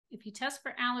if you test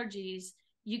for allergies,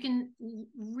 you can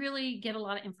really get a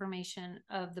lot of information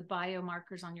of the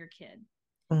biomarkers on your kid,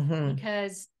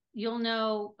 because you'll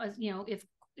know,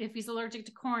 if he's allergic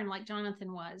to corn, like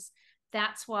Jonathan was.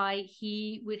 That's why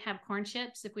he would have corn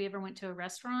chips if we ever went to a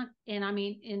restaurant. And I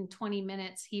mean, in 20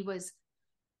 minutes, he was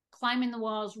climbing the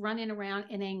walls, running around,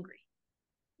 and angry.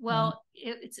 Well,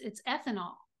 it's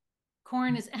ethanol.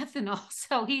 Corn is ethanol.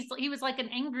 So he was like an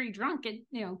angry drunk at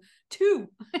 2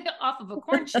 off of a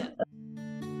corn chip.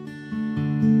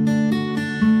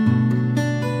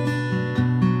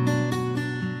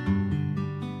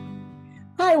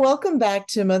 Hi, welcome back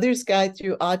to Mother's Guide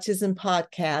Through Autism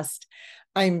podcast.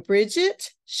 I'm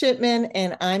Bridget Shipman,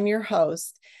 and I'm your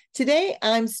host. Today,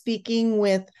 I'm speaking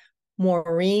with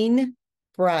Maureen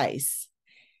Brice.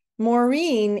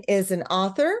 Maureen is an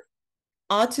author,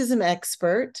 autism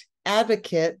expert,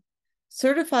 advocate,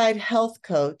 certified health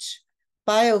coach,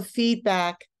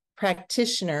 biofeedback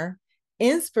practitioner,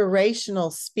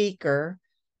 inspirational speaker,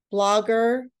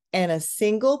 blogger, and a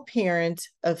single parent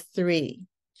of 3,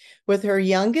 with her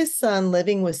youngest son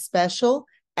living with special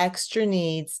extra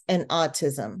needs and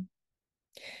autism.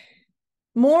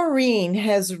 Maureen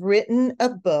has written a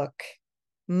book,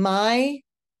 My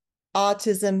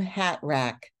Autism Hat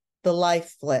Rack, The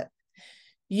Life Flip.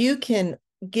 You can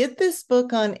get this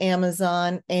book on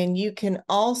Amazon, and you can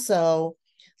also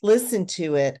listen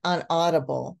to it on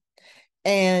Audible.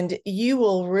 And you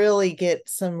will really get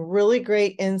some really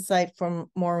great insight from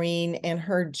Maureen and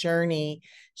her journey.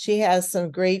 She has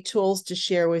some great tools to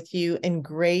share with you and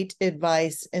great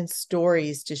advice and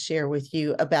stories to share with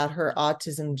you about her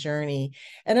autism journey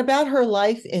and about her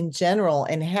life in general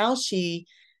and how she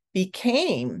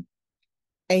became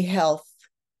a health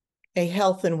and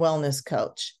wellness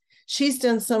coach. She's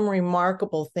done some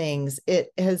remarkable things. It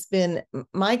has been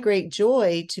my great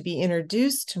joy to be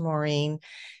introduced to Maureen.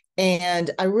 And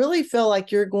I really feel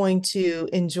like you're going to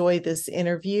enjoy this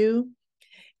interview,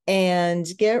 and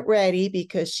get ready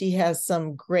because she has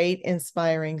some great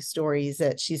inspiring stories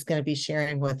that she's going to be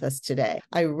sharing with us today.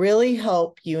 I really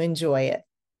hope you enjoy it.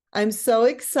 I'm so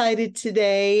excited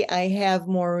today. I have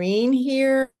Maureen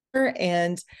here,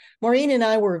 and Maureen and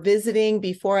I were visiting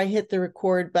before I hit the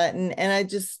record button, and I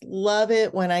just love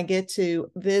it when I get to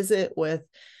visit with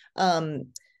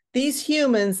these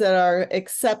humans that are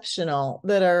exceptional,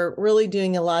 that are really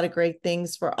doing a lot of great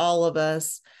things for all of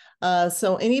us.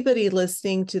 So anybody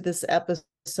listening to this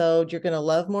episode, you're going to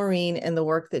love Maureen and the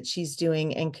work that she's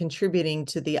doing and contributing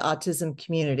to the autism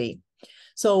community.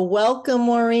 So welcome,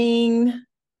 Maureen.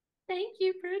 Thank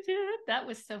you, Bridget. That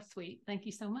was so sweet. Thank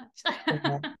you so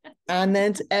much. I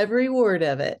meant every word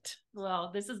of it.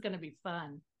 Well, this is going to be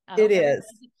fun. It is.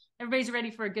 Everybody's ready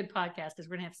for a good podcast because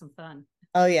we're going to have some fun.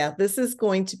 Oh, yeah. This is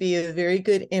going to be a very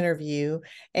good interview.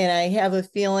 And I have a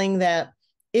feeling that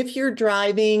if you're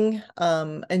driving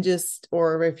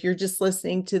or if you're just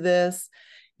listening to this,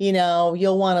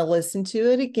 you'll want to listen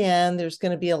to it again. There's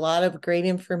going to be a lot of great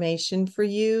information for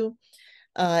you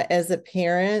as a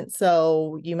parent.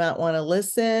 So you might want to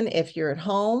listen if you're at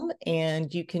home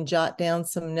and you can jot down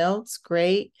some notes.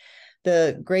 Great.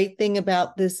 The great thing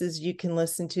about this is you can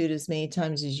listen to it as many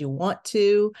times as you want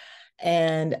to.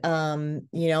 And,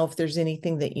 if there's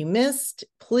anything that you missed,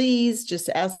 please just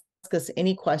ask us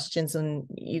any questions. And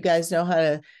you guys know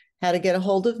how to get a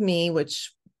hold of me,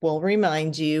 which will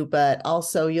remind you, but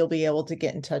also you'll be able to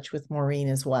get in touch with Maureen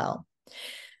as well.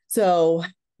 So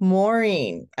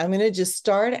Maureen, I'm going to just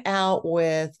start out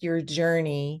with your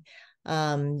journey,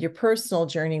 your personal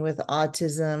journey with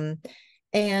autism.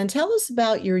 And tell us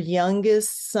about your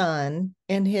youngest son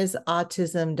and his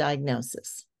autism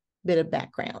diagnosis. Bit of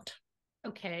background.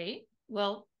 Okay.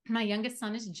 Well, my youngest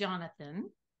son is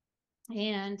Jonathan,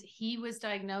 and he was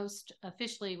diagnosed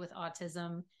officially with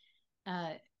autism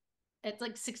at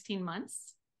like 16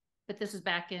 months, but this was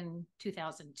back in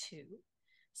 2002.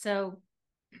 So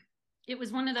it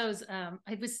was one of those,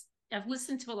 I've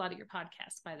listened to a lot of your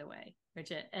podcasts, by the way,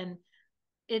 Bridget, and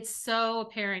it's so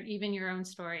apparent, even your own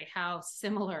story, how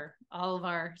similar all of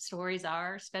our stories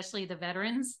are, especially the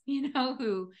veterans,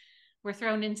 who were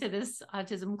thrown into this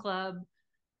autism club,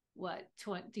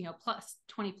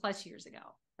 20 plus years ago.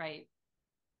 Right.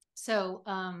 So,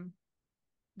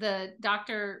 the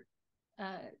doctor,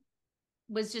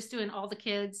 was just doing all the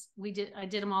kids. I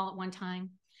did them all at one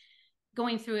time,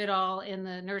 going through it all. And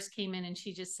the nurse came in and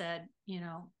she just said,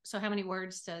 so how many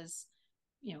words does,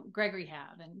 Gregory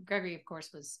have? And Gregory, of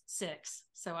course, was 6.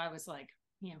 So I was like,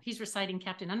 he's reciting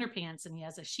Captain Underpants and he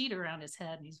has a sheet around his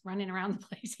head and he's running around the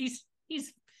place.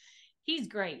 He's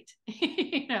great,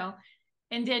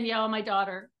 And Danielle, my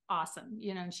daughter, awesome,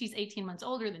 and she's 18 months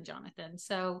older than Jonathan.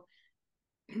 So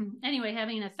anyway,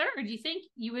 having a third,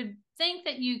 you would think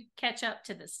that you catch up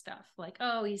to this stuff. Like,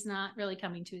 oh, he's not really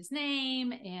coming to his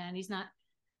name. And he's not,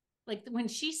 like, when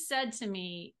she said to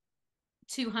me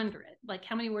 200, like,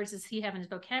 how many words does he have in his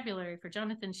vocabulary for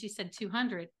Jonathan? She said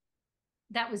 200.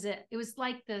 That was it. It was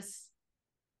like this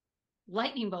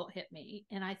lightning bolt hit me.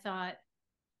 And I thought,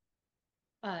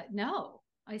 no.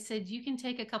 I said, you can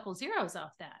take a couple zeros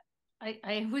off that.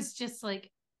 I was just like,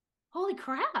 holy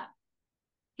crap.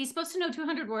 He's supposed to know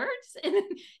 200 words.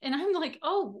 And I'm like,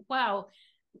 oh, wow.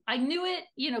 I knew it.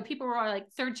 People were like,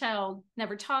 third child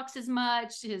never talks as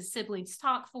much. His siblings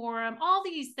talk for him. All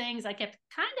these things I kept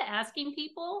kind of asking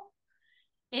people.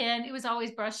 And it was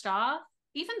always brushed off.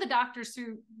 Even the doctors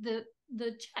through the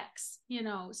checks,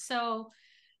 So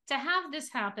to have this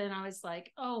happen, I was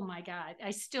like, oh my God,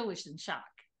 I still was in shock.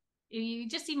 You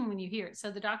just, even when you hear it.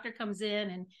 So the doctor comes in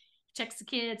and checks the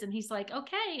kids and he's like,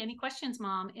 okay, any questions,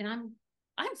 Mom? And I'm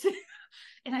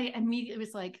and I immediately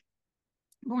was like,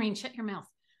 Maureen, shut your mouth.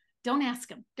 Don't ask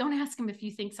him. Don't ask him if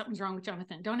you think something's wrong with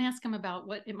Jonathan. Don't ask him about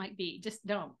what it might be. Just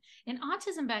don't. And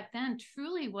autism back then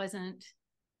truly wasn't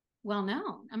well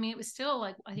known. I mean, it was still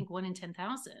like, I think 1 in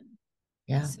 10,000.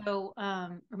 Yeah. So,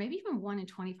 or maybe even 1 in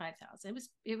 25,000.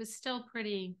 It was still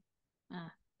pretty,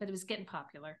 but it was getting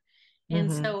popular.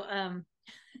 And so,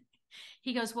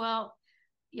 he goes, well,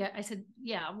 yeah. I said,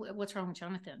 yeah, what's wrong with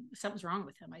Jonathan? Something's wrong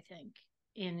with him, I think.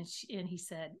 And he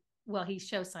said, well, he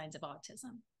shows signs of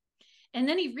autism. And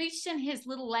then he reached in his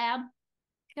little lab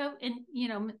coat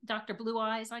and, Dr. Blue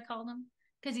Eyes, I called him,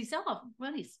 because he's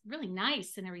he's really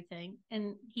nice and everything.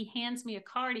 And he hands me a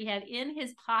card he had in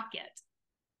his pocket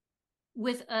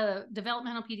with a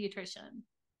developmental pediatrician's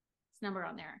number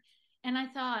on there. And I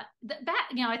thought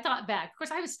I thought back. Of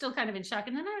course, I was still kind of in shock.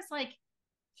 And then I was like,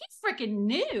 he freaking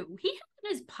knew. He had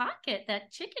in his pocket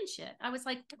that chicken shit. I was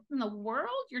like, what in the world?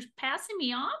 You're passing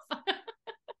me off?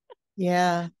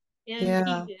 Yeah. And yeah.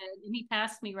 he did. And he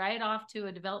passed me right off to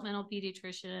a developmental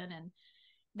pediatrician. And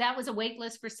that was a wait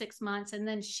list for 6 months. And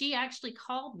then she actually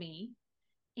called me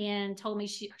and told me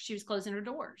she was closing her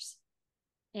doors.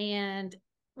 And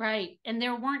right. And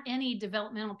there weren't any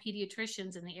developmental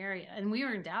pediatricians in the area. And we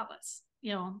were in Dallas,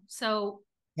 so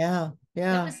yeah.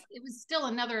 It was still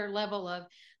another level of,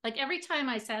 like, every time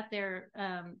I sat there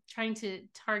trying to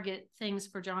target things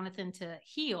for Jonathan to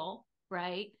heal,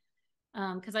 right?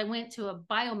 Because I went to a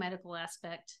biomedical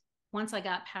aspect once I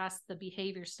got past the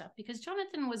behavior stuff, because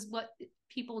Jonathan was what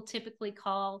people typically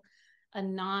call a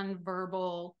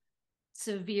nonverbal,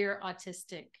 severe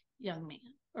autistic young man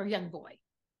or young boy.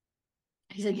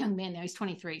 He's a young man now. He's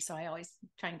 23. So I always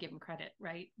try and give him credit,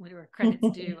 right? Where credit's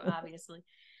due, obviously.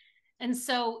 And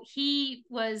so he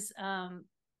was,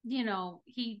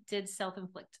 he did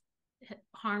self-inflict,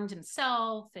 harmed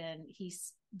himself, and he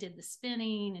did the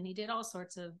spinning, and he did all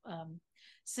sorts of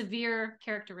severe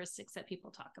characteristics that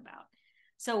people talk about.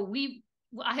 So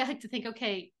I like to think,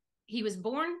 okay, he was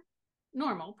born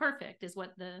normal, perfect, is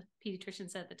what the pediatrician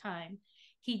said at the time.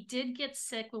 He did get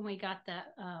sick when we got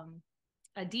that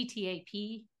a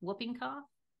DTaP whooping cough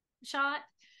shot,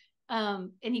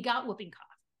 and he got whooping cough.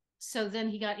 So then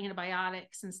he got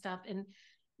antibiotics and stuff, and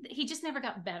he just never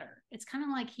got better. It's kind of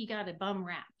like he got a bum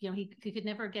rap. He could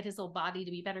never get his little body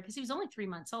to be better because he was only 3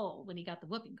 months old when he got the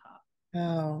whooping cough.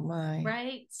 Oh my.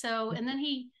 Right. So, and then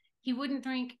he wouldn't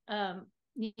drink,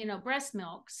 breast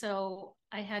milk. So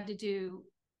I had to do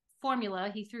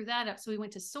formula. He threw that up. So we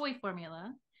went to soy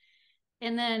formula.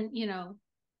 And then,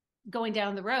 going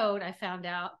down the road, I found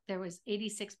out there was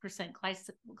 86%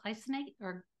 glycinate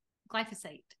or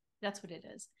glyphosate. That's what it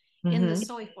is in the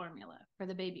soy formula for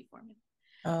the baby formula.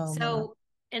 Oh, so,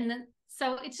 and then,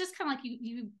 so it's just kind of like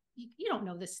you don't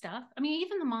know this stuff. I mean,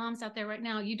 even the moms out there right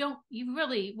now, you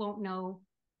really won't know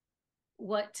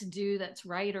what to do that's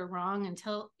right or wrong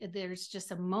until there's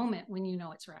just a moment when you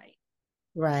know it's right.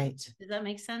 Right. Does that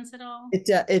make sense at all? It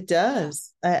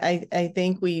does. Yeah. I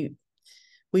think we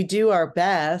do our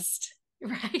best,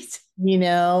 right?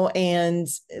 And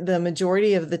the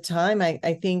majority of the time,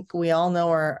 I think we all know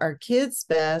our kids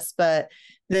best, but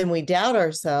then we doubt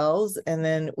ourselves, and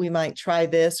then we might try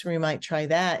this or we might try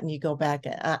that, and you go back.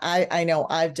 I know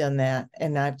I've done that,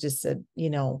 and I've just said,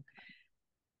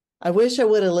 I wish I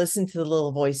would have listened to the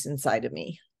little voice inside of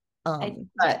me.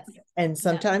 But and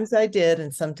sometimes I did,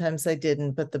 and sometimes I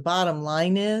didn't. But the bottom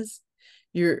line is,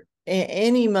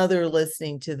 any mother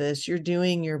listening to this, you're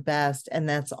doing your best, and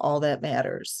that's all that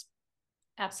matters.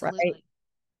 Absolutely. Right?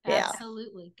 Yeah.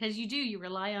 Absolutely. Because you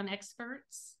rely on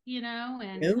experts, and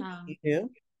you do.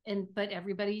 But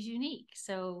everybody's unique.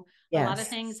 So a lot of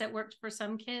things that worked for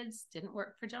some kids didn't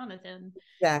work for Jonathan.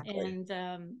 Exactly.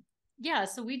 And yeah,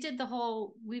 so we did the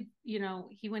whole,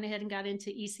 he went ahead and got into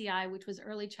ECI, which was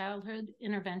early childhood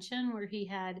intervention, where he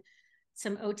had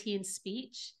some OT and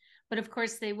speech. But of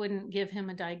course, they wouldn't give him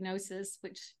a diagnosis,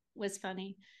 which was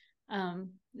funny.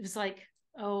 It was like,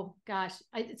 oh gosh,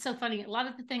 it's so funny. A lot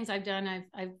of the things I've done,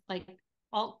 I've like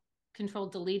all control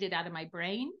deleted out of my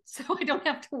brain, so I don't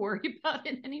have to worry about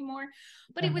it anymore.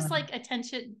 But it was like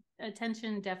attention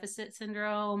deficit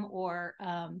syndrome, or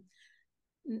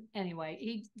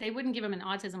anyway, they wouldn't give him an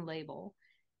autism label,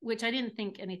 which I didn't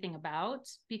think anything about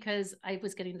because I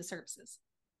was getting the services.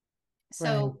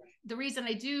 So Right. the reason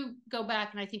I do go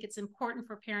back, and I think it's important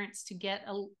for parents to get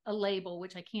a label,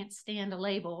 which I can't stand a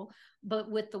label, but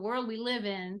with the world we live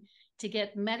in, to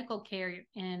get medical care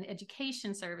and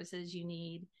education services, you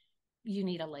need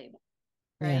a label,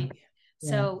 Yeah. right? Yeah.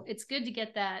 So it's good to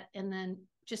get that, and then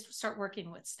just start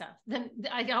working with stuff. Then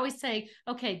I always say,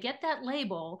 okay, get that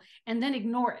label and then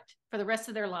ignore it for the rest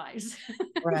of their lives.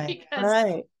 Right. Because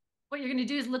Right. what you're going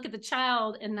to do is look at the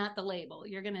child and not the label.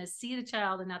 You're going to see the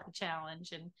child and not the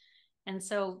challenge. And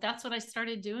so that's what I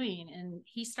started doing. And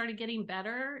he started getting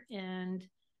better. And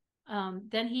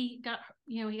then he got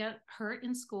hurt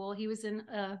in school. He was in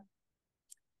a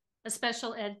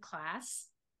special ed class.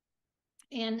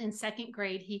 And in second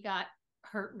grade, he got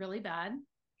hurt really bad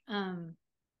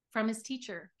from his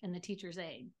teacher and the teacher's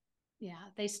aide. Yeah,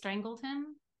 they strangled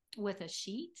him with a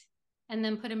sheet and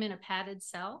then put him in a padded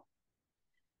cell.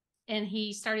 And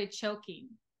he started choking.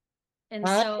 And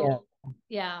I, so,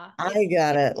 yeah, I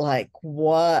got it. Like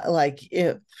what? Like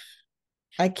if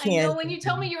I I know can't. when you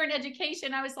told me you're in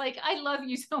education, I was like, I love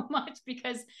you so much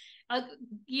because,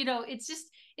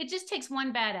 it just takes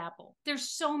one bad apple. There's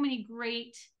so many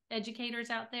great educators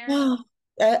out there. Oh,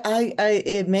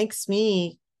 it makes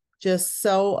me just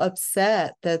so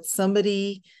upset that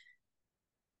somebody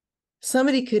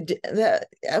could that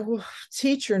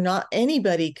teacher, not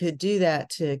anybody could do that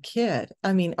to a kid.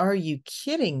 I mean, are you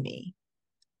kidding me?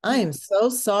 I Yeah. am so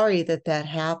sorry that that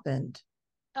happened.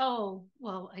 Oh,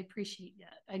 well, I appreciate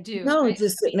that. I do. No, I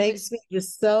just it mean, it was, makes me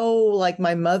just so like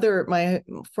my mother, my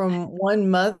from one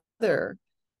mother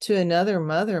to another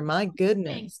mother. My thank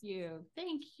goodness. you.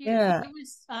 Thank you. Yeah. It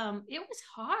was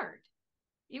hard.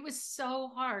 It was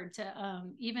so hard to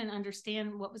even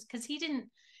understand what was, because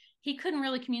he couldn't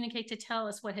really communicate to tell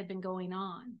us what had been going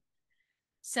on.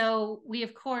 So we,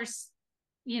 of course,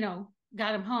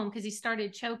 got him home because he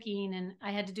started choking, and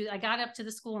I got up to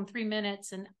the school in 3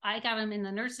 minutes, and I got him in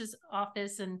the nurse's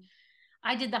office, and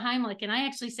I did the Heimlich, and I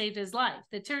actually saved his life.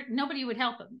 Nobody would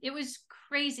help him. It was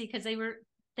crazy because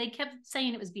they kept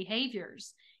saying it was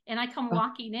behaviors, and I come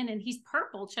walking in, and he's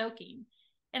purple choking,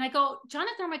 and I go,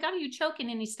 Jonathan, oh my God, are you choking?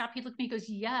 And he stopped. He looked at me, he goes,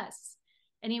 yes.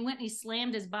 And he went and he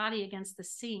slammed his body against the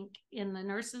sink in the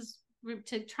nurse's room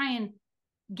to try and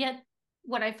get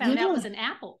what I found out Yeah. was an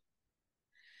apple.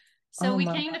 So Oh we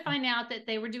my. came to find out that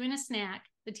they were doing a snack.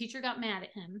 The teacher got mad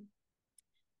at him.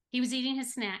 He was eating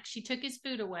his snack. She took his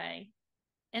food away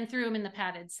and threw him in the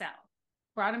padded cell,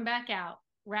 brought him back out,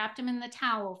 wrapped him in the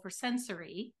towel for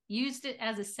sensory, used it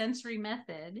as a sensory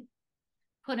method,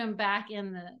 put him back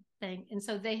in the thing. And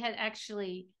so they had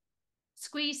actually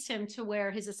squeezed him to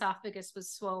where his esophagus was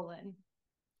swollen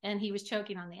and he was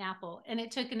choking on the apple. And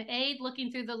it took an aide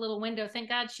looking through the little window. Thank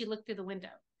God she looked through the window.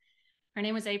 Her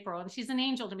name was April, and she's an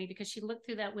angel to me because she looked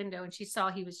through that window and she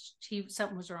saw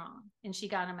something was wrong, and she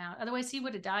got him out. Otherwise, he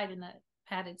would have died in that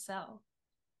padded cell.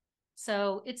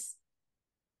 So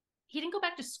he didn't go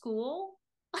back to school.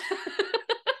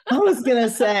 I was gonna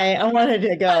say I wanted to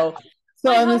But go.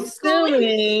 So my I'm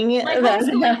homeschooling, assuming my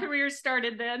homeschooling that career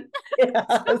started then. yeah,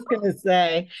 I So, was gonna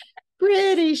say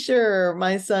pretty sure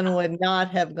my son would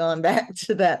not have gone back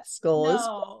to that school as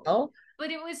no, well.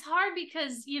 but it was hard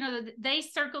because they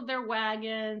circled their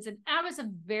wagons, and I was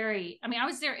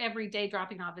there every day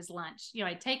dropping off his lunch.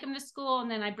 I take him to school,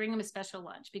 and then I bring him a special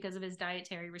lunch because of his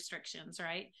dietary restrictions,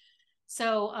 right?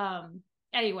 So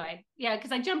anyway, yeah,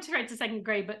 because I jumped right to second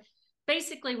grade, but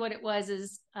basically what it was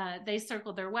is they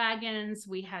circled their wagons.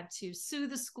 We had to sue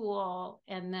the school,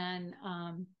 and then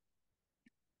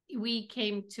we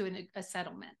came to a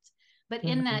settlement. But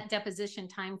in Mhm. that deposition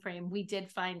time frame, we did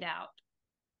find out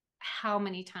how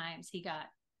many times he got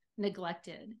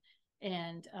neglected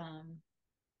and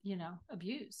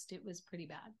abused. It was pretty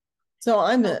bad. So So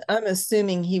I'm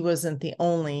assuming he wasn't the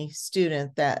only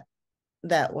student that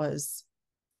was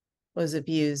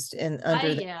abused and I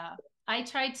under the yeah, I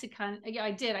tried to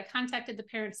I did. I contacted the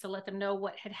parents to let them know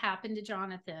what had happened to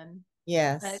Jonathan,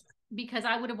 yes. because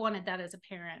I would have wanted that as a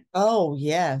parent. Oh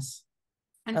yes.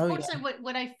 Oh yeah. Unfortunately,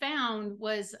 what I found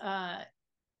was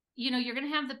you're going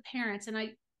to have the parents, and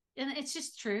and it's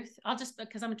just truth. I'll just,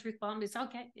 because I'm a truth bomb, it's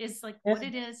okay. It's like Yeah. what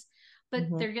it is. But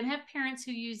Mm-hmm. they're going to have parents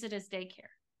who use it as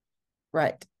daycare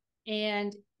Right.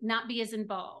 and not be as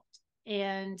involved.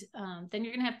 And then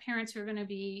you're going to have parents who are going to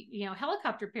be,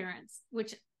 helicopter parents,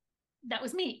 which that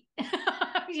was me,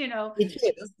 you know. Me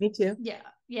too. Me too. Yeah.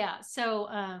 Yeah. So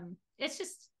it's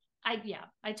just,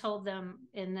 I told them,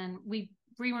 and then we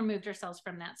removed ourselves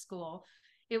from that school.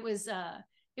 It was the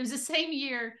same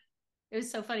year. It was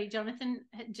so funny. Jonathan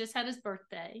had just had his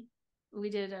birthday. We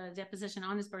did a deposition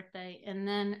on his birthday. And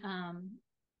then,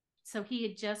 so he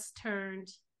had just turned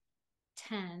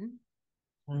 10.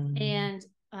 Mm. And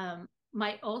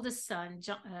my oldest son,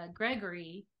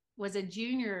 Gregory, was a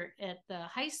junior at the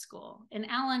high school. And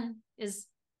Alan is,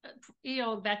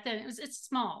 back then it's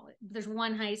small. There's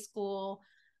one high school.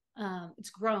 It's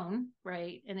grown,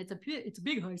 right? And it's a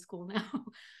big high school now. but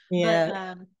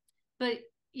Yeah. but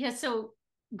yeah, so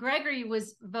Gregory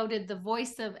was voted the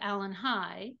voice of Allen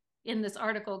High in this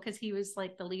article because he was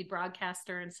like the lead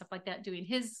broadcaster and stuff like that, doing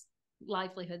his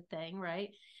livelihood thing, right?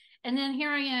 And then here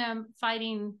I am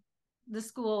fighting the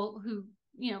school who,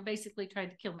 basically tried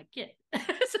to kill my kid. So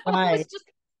it was Right. just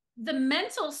the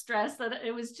mental stress that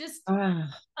it was just Ah,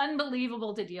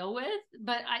 unbelievable to deal with.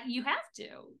 But you have to.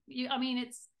 I mean,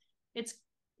 it's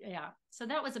yeah. So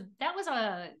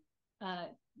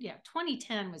yeah.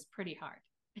 2010 was pretty hard.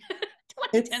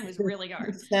 2010 was really hard.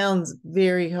 it sounds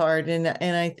very hard. And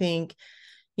I think,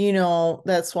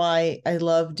 that's why I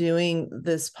love doing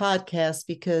this podcast,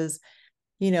 because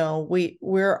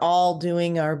we're all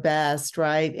doing our best,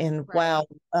 right? And Right.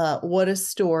 wow, what a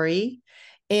story.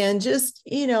 And just,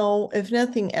 if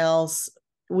nothing else,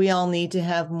 we all need to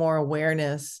have more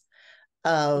awareness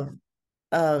Yeah.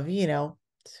 of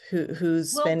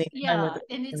who's Well, spending time with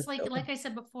yeah, and the it's like children. I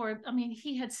said before. I mean,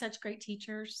 he had such great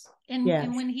teachers, and Yes.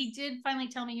 when he did finally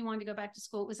tell me he wanted to go back to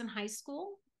school, it was in high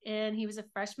school, and he was a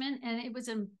freshman, and it was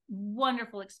a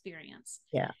wonderful experience.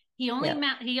 Yeah. He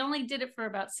Yeah. he only did it for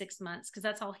about 6 months because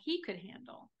that's all he could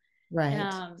handle,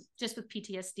 Right. just with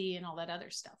PTSD and all that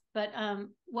other stuff. But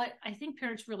what I think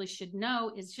parents really should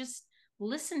know is just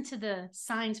listen to the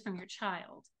signs from your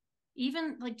child.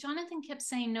 Even like Jonathan kept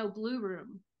saying, no blue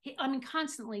room. I mean,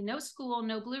 constantly, no school,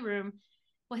 no blue room.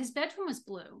 Well, his bedroom was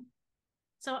blue.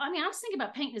 So, I mean, I was thinking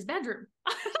about painting his bedroom.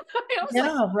 I was like,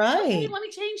 Yeah. okay, Right. let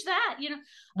me change that.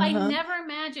 I Uh-huh. never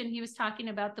imagined he was talking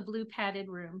about the blue padded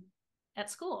room at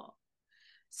school.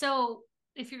 So,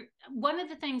 if you're, one of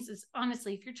the things is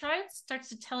honestly, if your child starts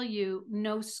to tell you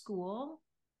no school,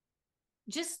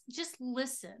 just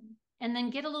listen and then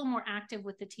get a little more active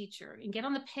with the teacher and get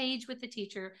on the page with the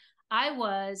teacher. I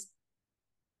was,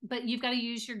 but you've got to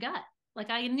use your gut. Like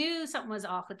I knew something was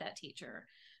off with that teacher.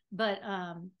 But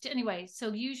anyway,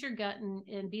 so use your gut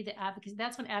and be the advocate.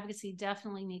 That's when advocacy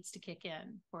definitely needs to kick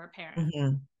in for a parent.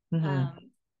 Mm-hmm. Mm-hmm. Um,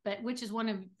 but which is one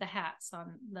of the hats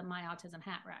on the My Autism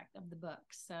hat rack of the book.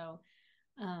 So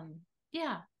um,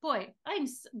 yeah, boy,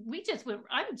 we just went,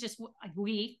 I'm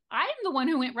the one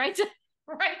who went right to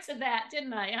right to that,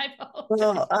 didn't I? I apologize.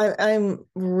 Well, I'm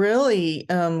really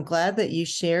glad that you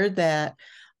shared that,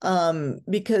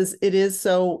 because it is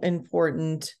so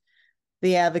important.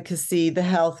 The advocacy, the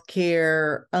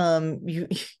healthcare,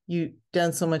 you've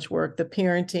done so much work, the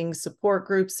parenting support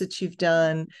groups that you've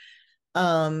done,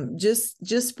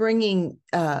 just bringing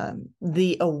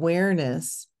the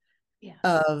awareness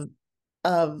Yeah,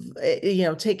 of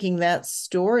taking that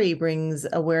story brings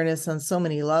awareness on so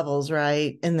many levels,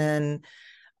 right? And then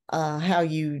how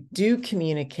you do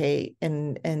communicate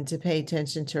and to pay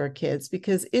attention to our kids,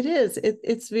 because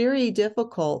it's very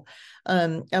difficult.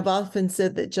 I've often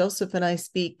said that Joseph and I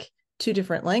speak two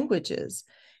different languages,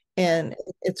 right. and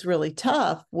it's really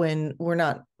tough when we're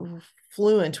not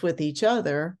fluent with each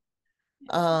other.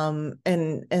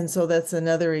 And so that's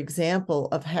another example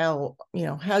of how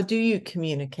do you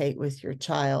communicate with your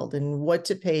child and what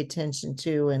to pay attention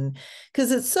to, and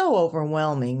because it's so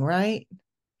overwhelming, right?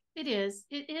 It is.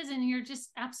 It is, and you're just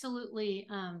absolutely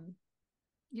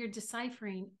you're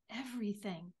deciphering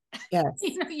everything. Yes.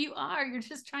 You are. You're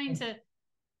just trying to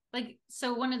like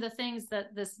so one of the things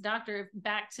that this doctor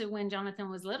back to when Jonathan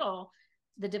was little,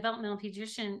 the developmental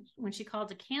pediatrician, when she called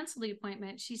to cancel the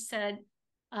appointment, she said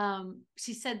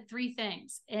three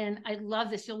things. And I love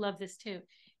this. You'll love this too.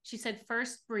 She said,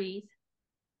 first, breathe.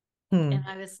 And Hmm.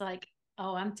 I was like,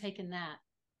 oh, I'm taking that.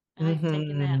 I'm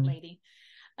taking that, Mm-hmm. lady.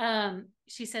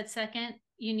 She said, second,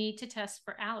 you need to test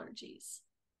for allergies.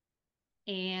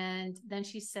 And then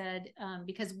she said,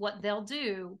 because what they'll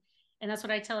do, and that's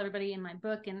what I tell everybody in my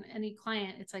book and any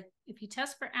client, it's like, if you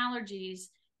test for allergies,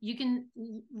 you can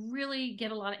really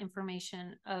get a lot of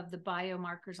information of the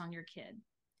biomarkers on your kid.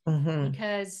 Mm-hmm.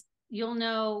 Because you'll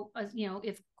know,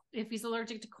 if he's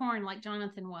allergic to corn, like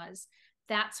Jonathan was.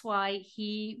 That's why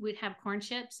he would have corn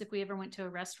chips if we ever went to a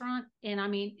restaurant. And I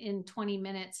mean, in 20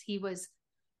 minutes, he was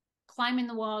climbing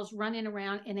the walls, running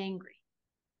around, and angry.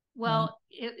 Well,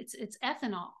 it's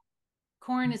ethanol.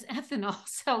 Corn is ethanol.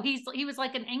 So he was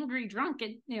like an angry drunk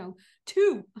at,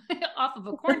 2 off of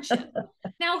a corn chip.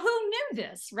 Now, who knew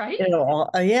this, right?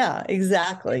 Yeah,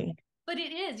 exactly. But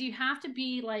it is, you have to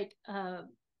be like a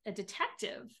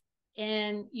detective,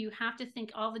 and you have to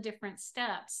think all the different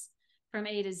steps from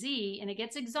A to Z, and it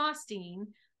gets exhausting.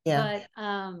 Yeah.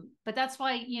 But that's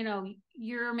why,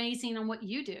 you're amazing on what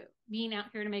you do, being out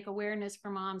here to make awareness for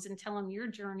moms and tell them your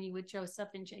journey with Joseph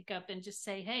and Jacob, and just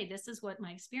say, hey, this is what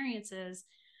my experience is.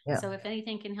 Yeah. So if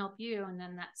anything can help you, and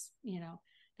then that's,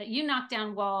 that you knock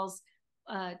down walls.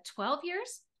 12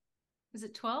 years? Was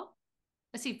it 12?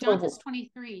 Let's see, Jonathan's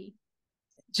 23.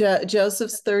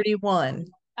 Joseph's 31.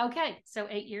 Okay, so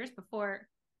 8 years before.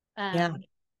 Yeah,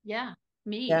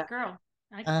 me, yeah. girl.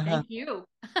 Thank you.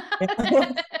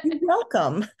 You're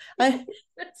welcome. I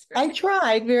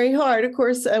tried very hard. Of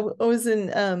course, I was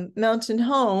in Mountain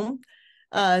Home,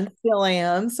 still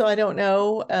am. So I don't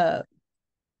know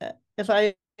if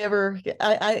I ever.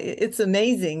 It's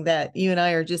amazing that you and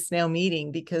I are just now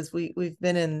meeting, because we've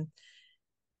been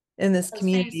in this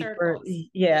community for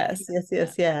yes.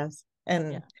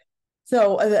 And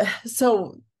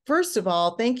so first of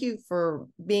all, thank you for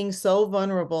being so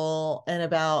vulnerable and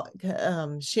about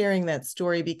sharing that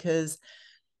story, because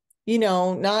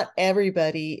not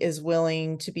everybody is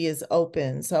willing to be as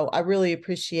open. So I really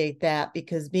appreciate that,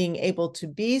 because being able to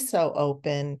be so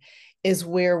open is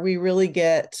where we really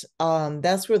get,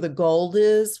 that's where the gold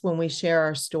is when we share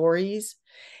our stories.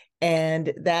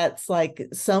 And that's like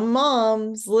some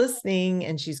mom's listening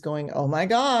and she's going, oh my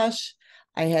gosh,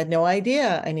 I had no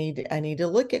idea. I need to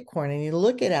look at corn. I need to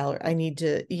look at allergy. I need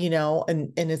to,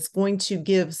 and it's going to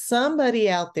give somebody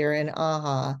out there an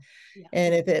aha. Yeah.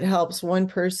 And if it helps one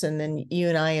person, then you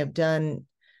and I have done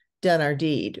our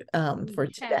deed for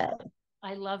today.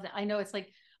 I love that. I know it's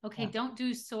like, okay, don't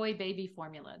do soy baby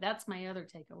formula. That's my other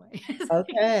takeaway.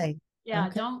 Okay. Yeah.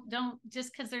 Okay. Don't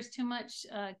just because there's too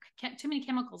many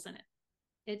chemicals in it.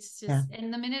 It's just,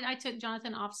 and the minute I took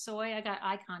Jonathan off soy, I got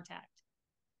eye contact.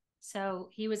 So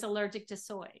he was allergic to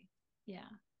soy. Yeah.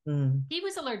 He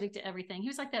was allergic to everything. He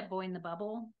was like that boy in the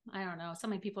bubble. I don't know. So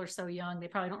many people are so young, they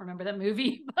probably don't remember that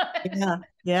movie. But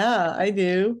yeah, I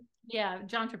do. Yeah,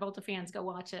 John Travolta fans, go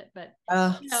watch it. But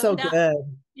so good.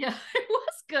 Yeah, it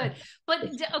was good. But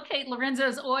okay,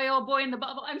 Lorenzo's Oil, Boy in the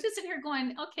Bubble. I'm just sitting here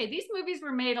going, okay, these movies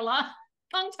were made long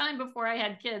time before I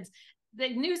had kids. They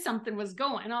knew something was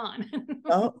going on.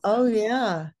 oh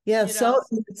yeah. So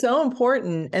it's so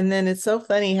important. And then it's so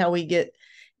funny how we get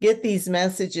these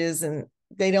messages and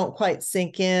they don't quite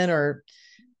sink in, or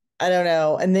I don't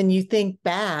know. And then you think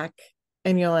back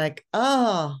and you're like,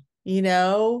 oh,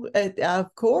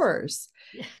 of course.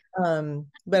 Yeah.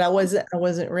 But I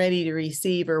wasn't ready to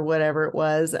receive, or whatever it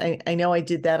was. I know I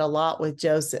did that a lot with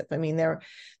Joseph. I mean, there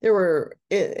were,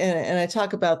 and I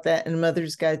talk about that in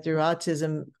Mother's Guide Through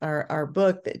Autism, our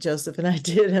book that Joseph and I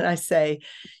did. And I say,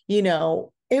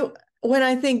 when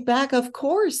I think back, of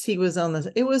course he was on this.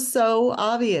 It was so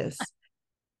obvious.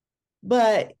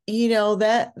 But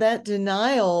that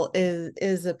denial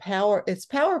is a power. It's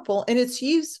powerful and it's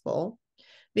useful,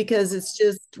 because it's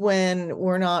just when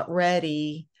we're not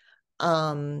ready,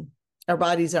 our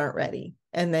bodies aren't ready,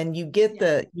 and then you get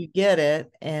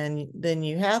it, and then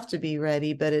you have to be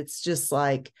ready. But it's just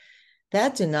like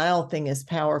that denial thing is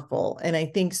powerful, and I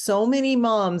think so many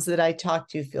moms that I talk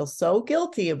to feel so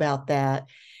guilty about that.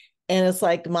 And it's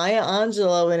like Maya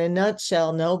Angelou in a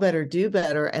nutshell: know better, do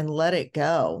better, and let it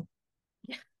go.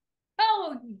 Yeah.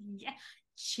 Oh yeah,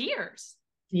 cheers.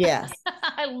 Yes.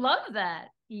 I love that.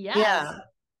 Yes. Yeah.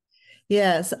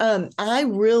 Yes. I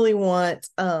really want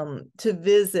to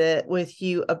visit with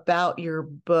you about your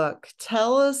book.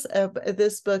 Tell us,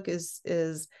 this book is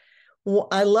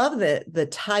I love the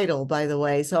title, by the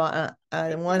way. So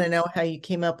I want to know how you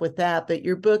came up with that. But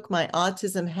your book, My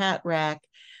Autism Hat Rack,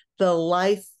 The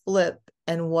Life Flip,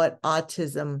 and What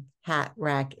Autism Hat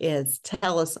Rack Is.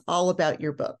 Tell us all about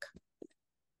your book.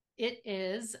 It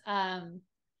is,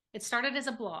 it started as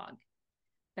a blog.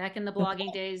 Back in the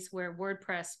blogging days where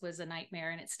WordPress was a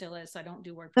nightmare, and it still is. So I don't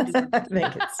do WordPress.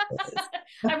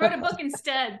 I wrote a book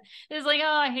instead. It was like, oh,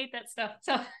 I hate that stuff.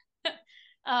 So,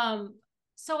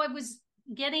 so I was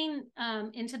getting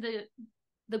into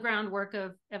the groundwork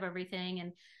of everything,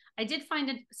 and I did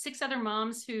find 6 other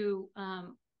moms who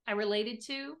I related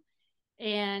to,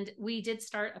 and we did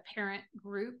start a parent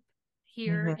group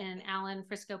here in Allen,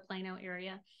 Frisco, Plano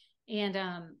area, and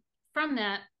from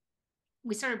that,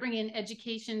 we started bringing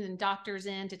education and doctors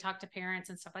in to talk to parents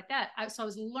and stuff like that. So I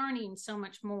was learning so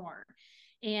much more.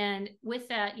 And with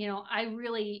that, I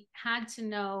really had to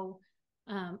know,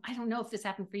 I don't know if this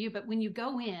happened for you, but when you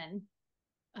go in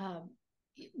um,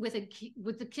 with a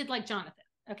kid like Jonathan,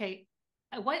 okay,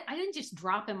 I didn't just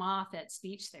drop him off at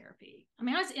speech therapy. I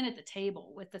mean, I was in at the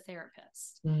table with the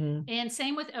therapist, and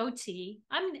same with OT.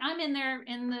 I'm in there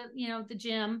in the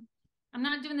gym. I'm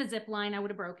not doing the zip line. I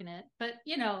would have broken it, but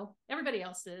everybody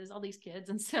else is, all these kids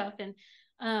and stuff.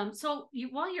 And so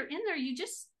while you're in there,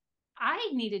 I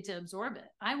needed to absorb it.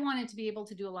 I wanted to be able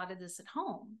to do a lot of this at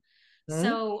home.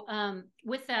 So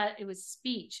with that, it was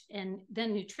speech and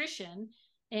then nutrition.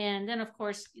 And then, of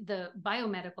course, the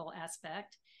biomedical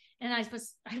aspect. And I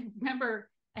remember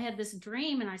I had this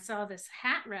dream and I saw this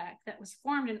hat rack that was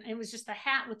formed, and it was just a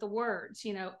hat with the words,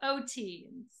 OT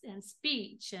and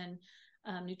speech and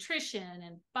nutrition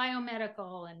and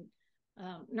biomedical and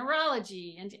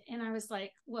neurology. And I was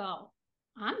like, well,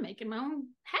 I'm making my own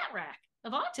hat rack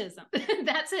of autism.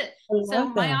 That's it. So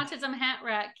my autism hat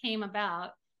rack came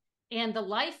about, and the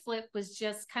life flip was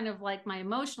just kind of like my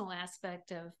emotional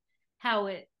aspect of how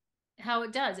it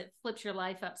does. It flips your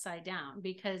life upside down,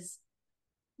 because,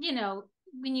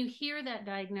 when you hear that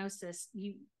diagnosis,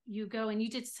 you go, and you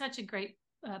did such a great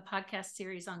podcast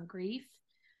series on grief,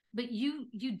 but you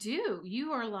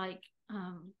are like,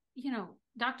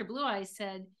 Dr. Blue Eyes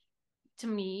said to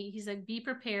me, he said, be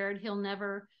prepared. He'll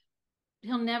never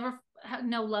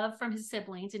know love from his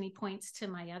siblings. And he points to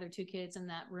my other two kids in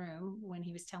that room when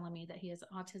he was telling me that he has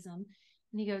autism.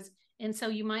 And he goes, and so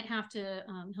you might have to,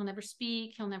 he'll never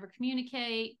speak, he'll never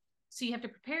communicate. So you have to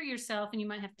prepare yourself, and you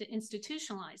might have to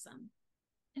institutionalize them.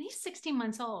 And he's 16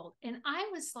 months old. And I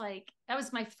was like, that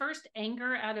was my first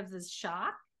anger out of this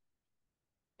shock.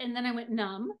 And then I went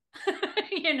numb,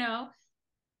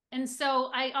 And so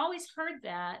I always heard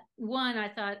that. One, I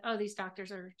thought, oh, these doctors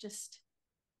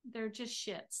they're just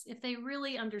shits. If they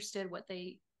really understood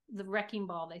the wrecking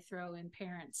ball they throw in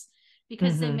parents,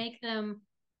 because they make them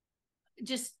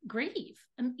just grieve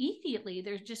immediately.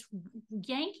 They're just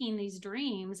yanking these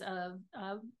dreams of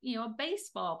a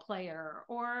baseball player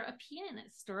or a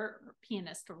pianist or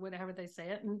whatever they say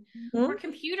it, and or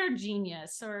computer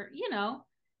genius, or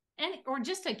or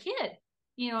just a kid.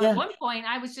 At one point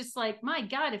I was just like, my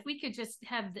God, if we could just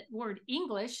have the word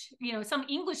English, some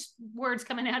English words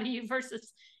coming out of you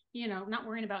versus not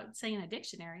worrying about saying a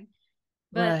dictionary.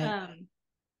 But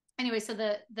anyway, so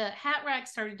the hat rack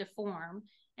started to form.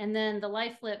 And then the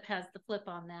life flip has the flip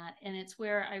on that. And it's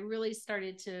where I really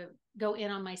started to go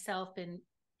in on myself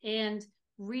and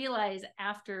realize,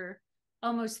 after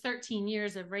almost 13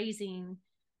 years of raising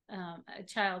a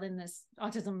child in this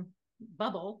autism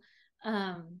bubble,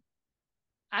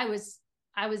 I was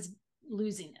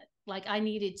losing it. Like, I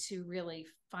needed to really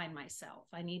find myself.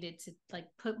 I needed to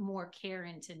put more care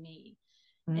into me.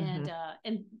 And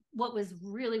what was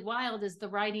really wild is the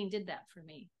writing did that for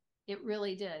me. It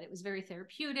really did. It was very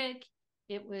therapeutic.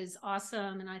 It was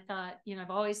awesome. And I thought, I've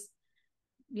always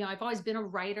been a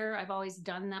writer. I've always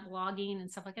done that blogging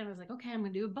and stuff like that. I was like, okay, I'm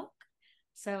going to do a book.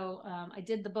 So I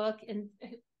did the book, and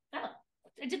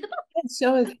I did the book.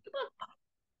 Show us.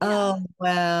 Oh,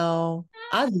 wow.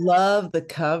 I love the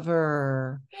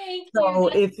cover. Thank you.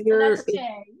 If you're, so that's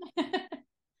Jay.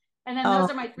 And then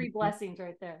those are my 3 blessings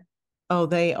right there. Oh,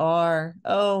 they are.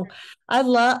 Oh, I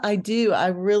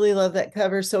really love that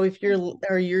cover. So if you're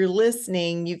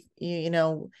listening,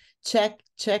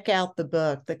 check out the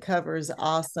book. The cover is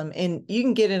awesome. And you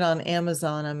can get it on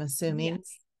Amazon, I'm assuming.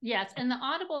 Yes. And the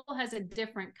Audible has a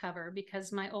different cover,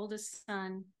 because my oldest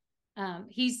son,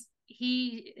 he's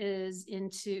a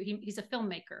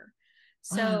filmmaker.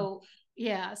 So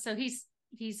wow. So he's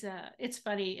it's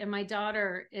funny. And my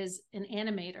daughter is an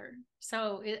animator.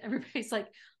 So everybody's like,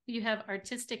 you have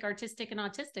artistic, and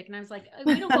autistic. And I was like,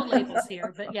 we don't go labels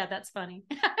here, but yeah, that's funny.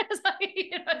 I was like,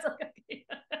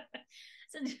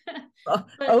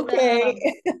 okay.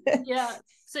 Okay. Yeah.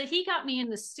 So he got me in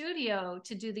the studio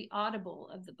to do the Audible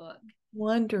of the book.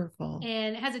 Wonderful.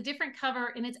 And it has a different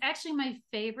cover. And it's actually my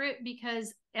favorite,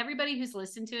 because everybody who's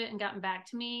listened to it and gotten back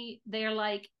to me, they're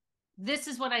like, this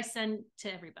is what I send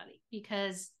to everybody,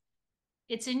 because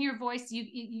it's in your voice.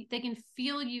 They can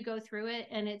feel you go through it,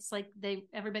 and it's like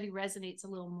everybody resonates a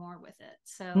little more with it.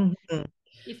 So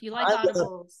if you like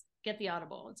Audibles, get the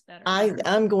Audible. It's better.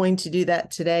 I'm going to do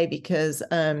that today, because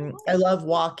I love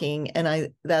walking,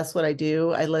 and that's what I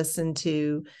do. I listen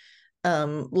to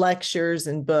lectures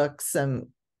and books.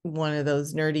 I'm one of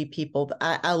those nerdy people.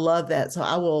 I love that. So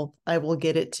I will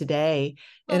get it today.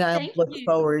 Well, and I look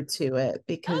forward to it,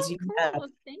 because you have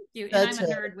thank you. And I'm a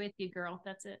nerd with you, girl.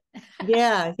 That's it.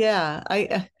 Yeah.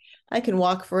 I can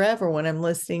walk forever when I'm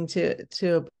listening to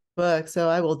a book. So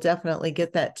I will definitely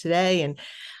get that today. And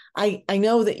I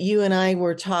know that you and I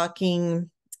were talking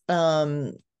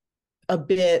a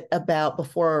bit about,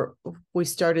 before we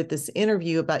started this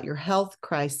interview, about your health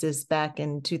crisis back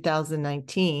in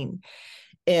 2019.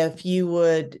 If you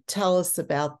would tell us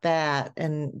about that.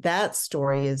 And that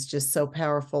story is just so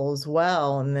powerful as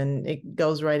well. And then it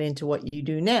goes right into what you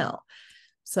do now.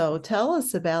 So tell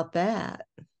us about that.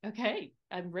 Okay,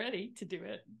 I'm ready to do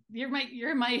it. You're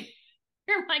my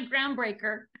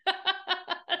groundbreaker.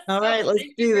 All So right, let's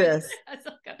do this.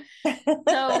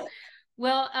 so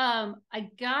well,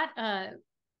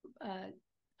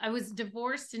 I was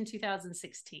divorced in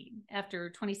 2016 after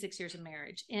 26 years of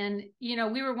marriage. And,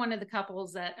 we were one of the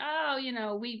couples that,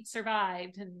 we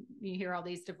survived, and you hear all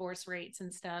these divorce rates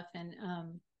and stuff. And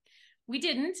we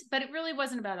didn't, but it really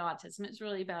wasn't about autism. It's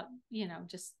really about,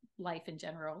 just life in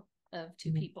general of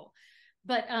two people.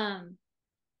 But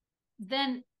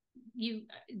then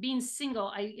being single,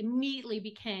 I immediately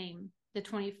became the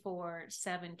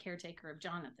 24/7 caretaker of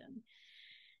Jonathan.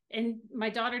 And my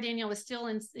daughter Danielle was still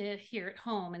here at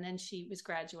home, and then she was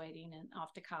graduating and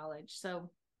off to college.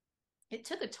 So it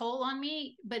took a toll on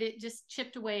me, but it just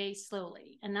chipped away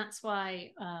slowly. And that's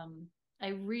why I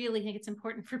really think it's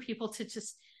important for people to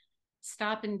just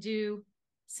stop and do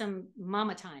some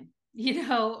mama time,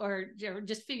 or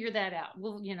just figure that out.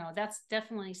 Well, that's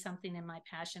definitely something in my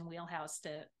passion wheelhouse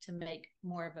to make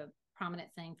more of a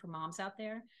prominent thing for moms out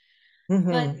there.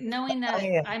 But knowing that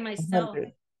I myself,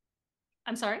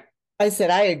 I'm sorry? I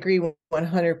said, I agree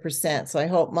 100%. So I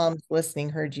hope moms listening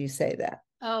heard you say that.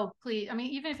 Oh, please. I mean,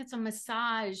 even if it's a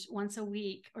massage once a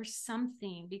week or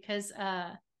something, because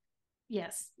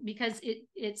yes, because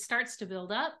it starts to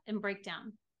build up and break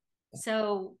down.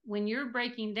 So when you're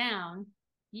breaking down,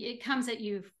 it comes at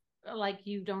you like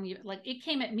you don't even, like, it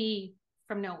came at me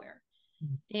from nowhere.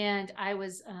 And I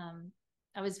was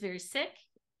very sick,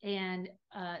 and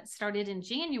started in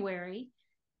January.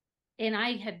 And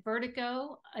I had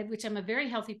vertigo, which I'm a very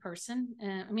healthy person.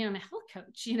 I'm a health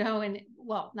coach, and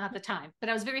well, not at the time, but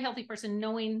I was a very healthy person,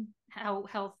 knowing how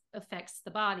health affects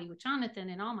the body with Jonathan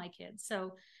and all my kids.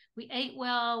 So we ate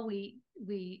well,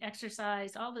 we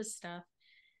exercised, all this stuff.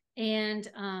 And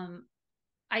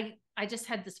I just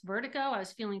had this vertigo. I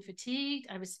was feeling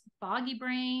fatigued. I was foggy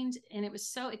brained, and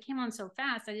it came on so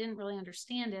fast. I didn't really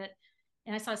understand it.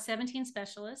 And I saw 17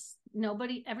 specialists,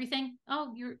 everything.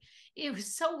 It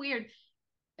was so weird.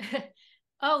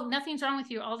 Oh, nothing's wrong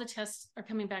with you. All the tests are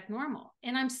coming back normal.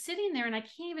 And I'm sitting there and I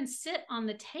can't even sit on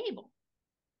the table.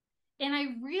 And I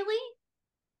really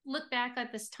look back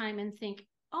at this time and think,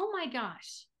 oh my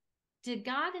gosh, did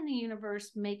God in the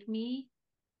universe make me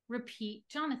repeat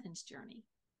Jonathan's journey?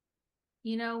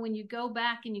 When you go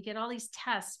back and you get all these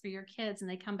tests for your kids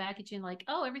and they come back at you and like,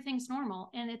 oh, everything's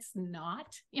normal. And it's not.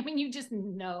 You just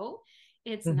know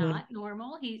it's not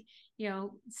normal.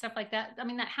 Stuff like that. I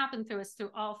mean, that happened through us through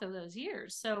those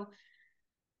years. So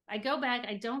I go back,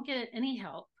 I don't get any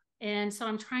help. And so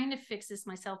I'm trying to fix this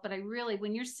myself. But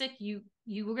when you're sick, you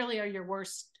really are your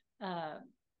worst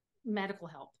medical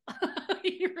help.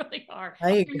 You really are.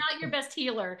 You're not your best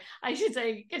healer, I should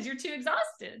say, because you're too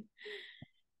exhausted.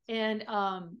 And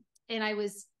I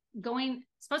was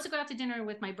supposed to go out to dinner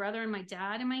with my brother and my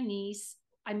dad and my niece.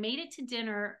 I made it to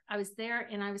dinner. I was there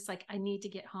and I was like, I need to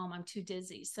get home. I'm too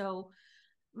dizzy. So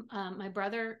my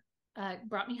brother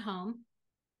brought me home.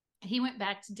 He went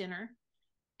back to dinner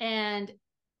and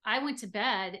I went to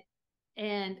bed.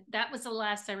 And that was the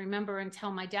last I remember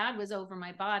until my dad was over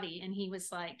my body. And he was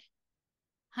like,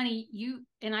 honey,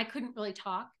 and I couldn't really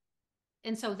talk.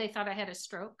 And so they thought I had a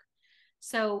stroke.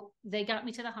 So they got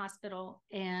me to the hospital,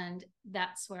 and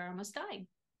that's where I almost died.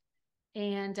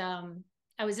 And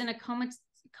I was in a coma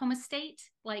state.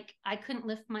 Like, I couldn't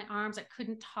lift my arms. I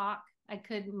couldn't talk. I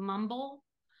could mumble.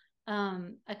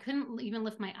 I couldn't even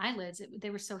lift my eyelids.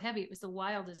 They were so heavy. It was the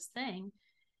wildest thing.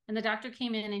 And the doctor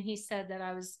came in and he said that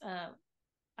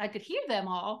I could hear them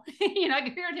all. I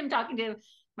could hear him talking to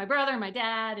my brother and my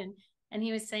dad. And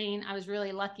he was saying I was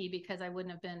really lucky because I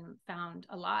wouldn't have been found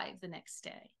alive the next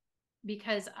day,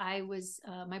 because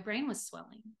my brain was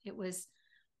swelling. It was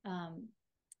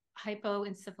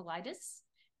hypoencephalitis.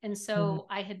 And so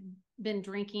I had been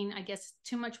drinking, I guess,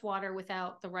 too much water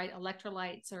without the right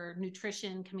electrolytes or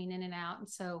nutrition coming in and out. And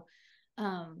so,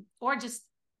 or just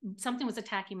something was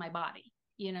attacking my body,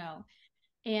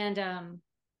 and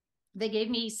they gave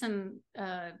me some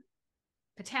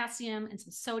potassium and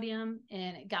some sodium,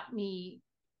 and it got me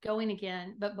going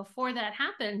again. But before that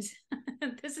happened,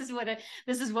 this is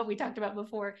what we talked about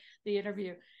before the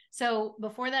interview. So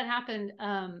before that happened,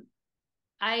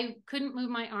 I couldn't move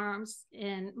my arms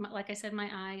and like I said, my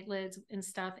eyelids and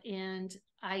stuff. And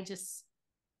I just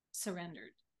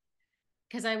surrendered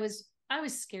because I was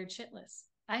scared shitless.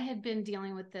 I had been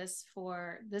dealing with this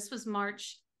was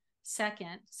March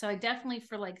 2nd. So I definitely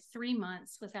for like 3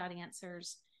 months without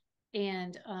answers.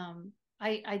 And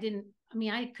I didn't, I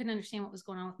mean, I couldn't understand what was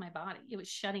going on with my body. It was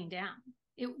shutting down.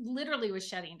 It literally was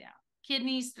shutting down.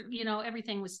 Kidneys,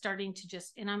 everything was starting to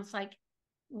just, and I was like,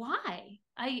 why?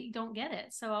 I don't get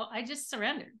it. So I just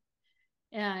surrendered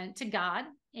to God.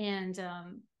 And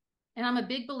I'm a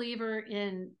big believer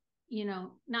in,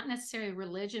 not necessarily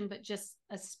religion, but just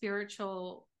a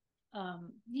spiritual,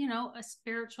 a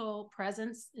spiritual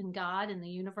presence in God and the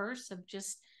universe of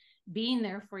just being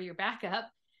there for your backup.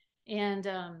 And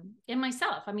in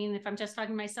myself, I mean, if I'm just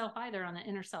talking to myself either on the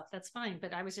inner self, that's fine.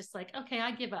 But I was just like, okay,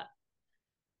 I give up.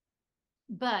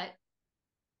 But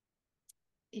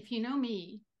if you know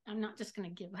me, I'm not just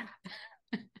going to give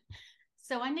up.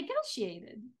 So I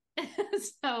negotiated.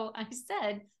 So I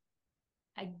said,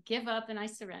 I give up and I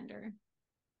surrender,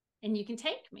 and you can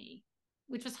take me,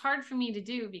 which was hard for me to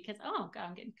do because, oh God,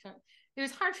 I'm getting cut. It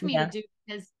was hard for me to do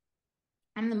because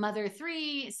I'm the mother of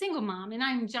 3, single mom, and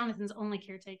I'm Jonathan's only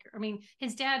caretaker. I mean,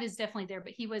 his dad is definitely there,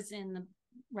 but he was in the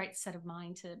right set of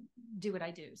mind to do what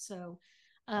I do. So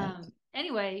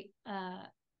anyway,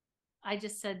 I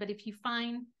just said, but if you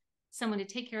find someone to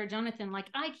take care of Jonathan like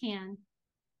I can,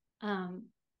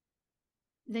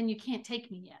 then you can't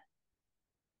take me yet.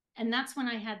 And that's when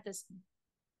I had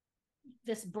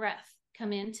this breath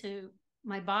come into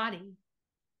my body.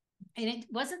 And it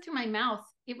wasn't through my mouth.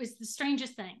 It was the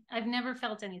strangest thing. I've never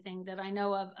felt anything that I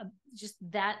know of just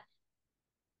that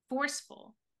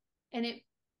forceful. And it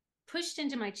pushed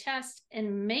into my chest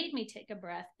and made me take a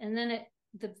breath. And then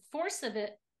the force of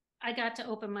it, I got to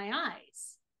open my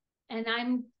eyes. And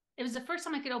it was the first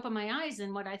time I could open my eyes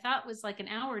in what I thought was like an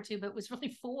hour or two, but it was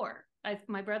really 4.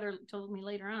 My brother told me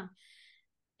later on.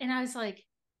 And I was like,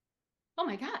 oh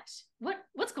my gosh,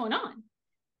 what's going on?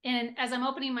 And as I'm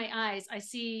opening my eyes, I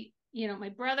see, my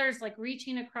brother's like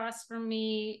reaching across from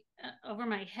me over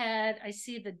my head. I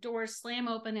see the door slam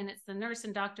open, and it's the nurse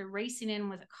and doctor racing in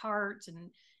with a cart.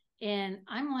 And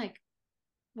I'm like,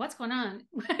 what's going on?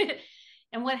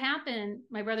 And what happened,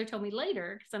 my brother told me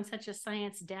later, because I'm such a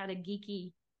science data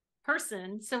geeky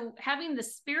person. So having the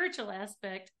spiritual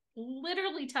aspect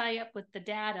literally tie up with the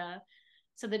data.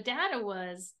 So the data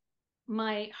was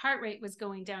my heart rate was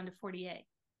going down to 48.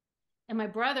 And my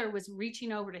brother was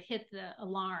reaching over to hit the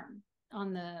alarm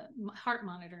on the heart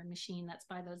monitor machine that's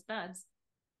by those beds.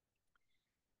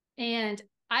 And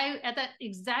at that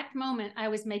exact moment, I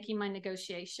was making my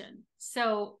negotiation.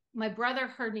 So my brother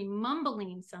heard me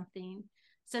mumbling something.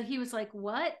 So he was like,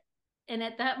 what? And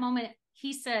at that moment,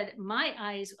 he said, my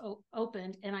eyes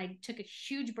opened, and I took a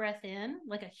huge breath in,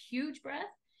 like a huge breath.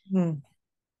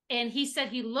 And he said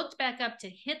he looked back up to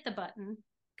hit the button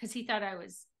because he thought I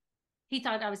was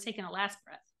taking a last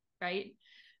breath, right?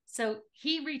 So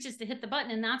he reaches to hit the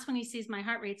button, and that's when he sees my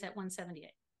heart rate's at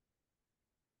 178.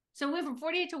 So we went from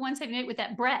 48 to 178 with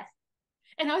that breath.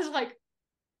 And I was like,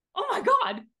 oh my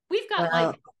God, we've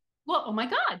got oh my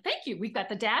God, thank you. We've got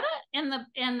the data, and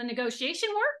the negotiation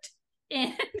worked.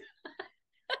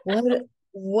 And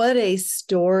what a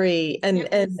story. And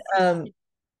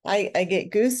I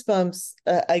get goosebumps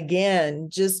again,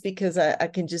 just because I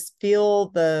can just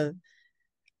feel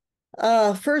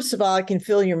first of all, I can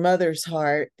feel your mother's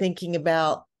heart thinking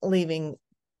about leaving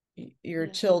your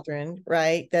children,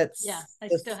 right? I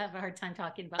still have a hard time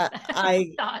talking about that.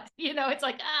 I thought, it's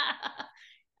like,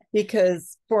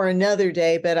 because for another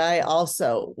day, but I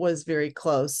also was very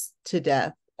close to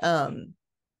death. And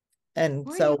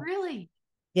were so you really?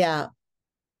 Yeah.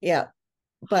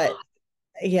 But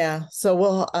yeah,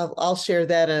 so I'll share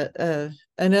that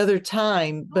another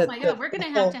time. But oh my God, we're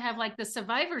gonna have like the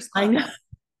Survivors Club.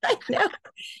 I know.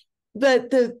 But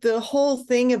the whole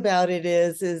thing about it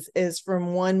is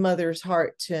from one mother's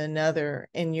heart to another,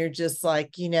 and you're just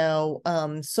like,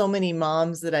 so many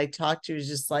moms that I talk to is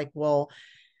just like, well,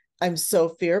 I'm so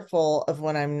fearful of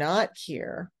when I'm not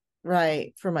here,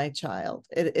 right, for my child.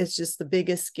 It's just the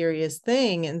biggest, scariest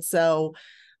thing. And so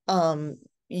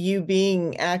you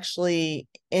being actually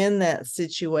in that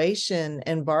situation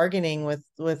and bargaining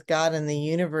with God and the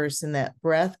universe, and that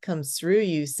breath comes through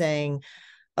you saying,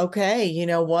 okay, you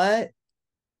know what?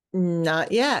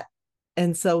 Not yet.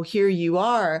 And so here you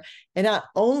are. And not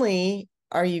only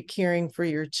are you caring for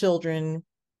your children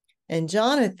and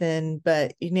Jonathan,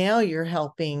 but now you're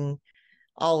helping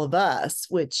all of us,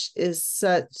 which is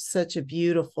such a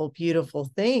beautiful, beautiful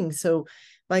thing. So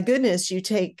my goodness, you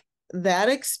take that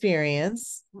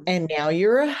experience, and now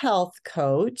you're a health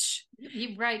coach.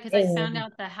 You're right, because I found And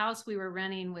out the house we were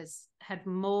renting had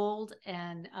mold,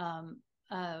 and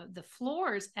the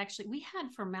floors, actually, we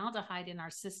had formaldehyde in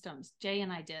our systems. Jay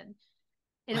and I did,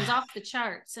 and it was off the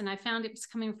charts. And I found it was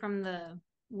coming from the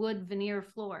wood veneer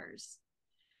floors.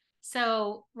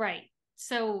 So, right.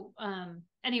 So,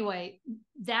 anyway,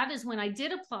 that is when I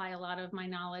did apply a lot of my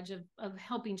knowledge of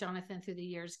helping Jonathan through the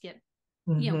years get,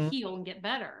 heal and get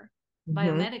better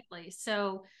biomedically.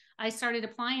 So I started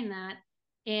applying that,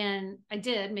 and I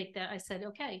did make that. I said,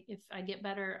 okay, if I get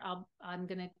better, I'm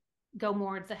going to go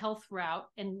more the health route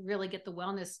and really get the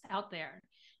wellness out there.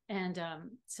 And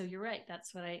so you're right.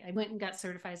 That's what I went and got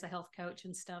certified as a health coach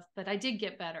and stuff, but I did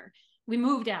get better. We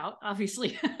moved out,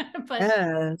 obviously, but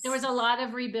there was a lot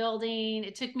of rebuilding.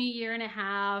 It took me a year and a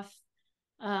half.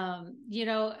 I'm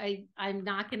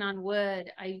knocking on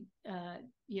wood. I'm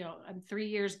 3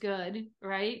 years good,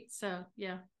 right? So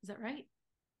yeah, is that right?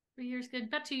 3 years good,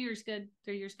 about 2 years good,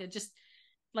 3 years good, just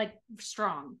like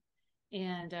strong.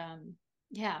 And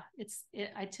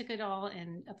I took it all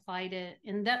and applied it.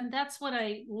 And that's what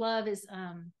I love is,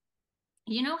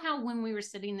 how when we were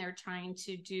sitting there trying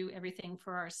to do everything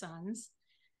for our sons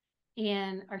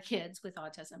and our kids with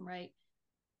autism, right?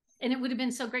 And it would have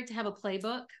been so great to have a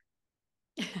playbook.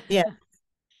 Yeah.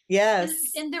 Yes.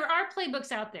 And there are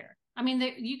playbooks out there. I mean,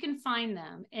 you can find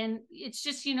them, and it's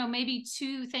just, maybe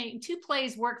two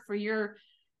plays work for your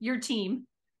team,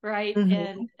 right?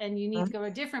 And you need to go to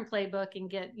a different playbook and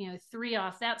get 3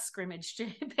 off that scrimmage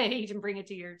page and bring it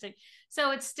to your team.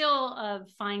 So it's still a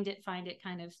find it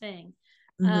kind of thing.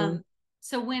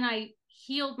 So when I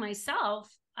healed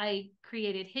myself, I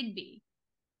created Higby,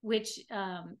 which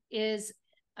is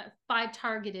 5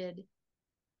 targeted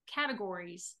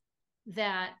categories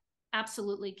that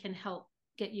absolutely can help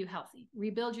get you healthy,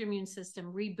 rebuild your immune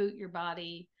system, reboot your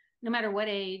body, no matter what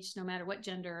age, no matter what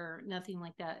gender, nothing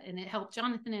like that. And it helped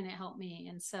Jonathan and it helped me.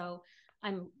 And so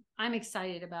I'm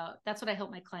excited about, that's what I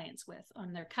help my clients with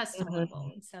on their custom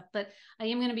level and stuff. But I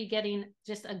am going to be getting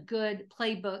just a good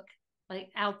playbook like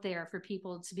out there for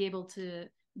people to be able to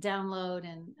download,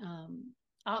 and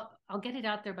I'll get it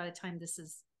out there by the time this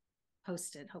is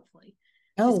posted, hopefully.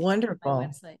 Oh, wonderful. My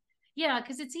website. Yeah,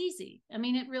 because it's easy. I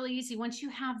mean, it really easy once you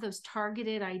have those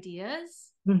targeted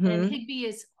ideas. And Higby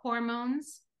is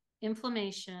hormones,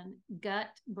 inflammation, gut,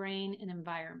 brain, and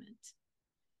environment.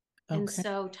 Okay. And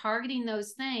so targeting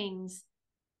those things,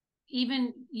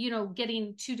 even,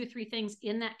 getting 2 to 3 things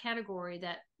in that category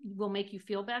that will make you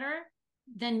feel better,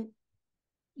 then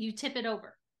you tip it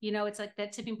over. It's like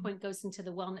that tipping point goes into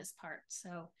the wellness part.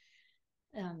 So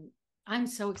I'm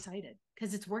so excited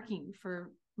because it's working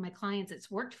for my clients.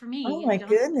 It's worked for me. Oh my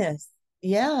goodness.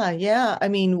 Yeah. Yeah. I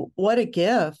mean, what a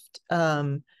gift.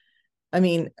 I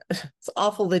mean, it's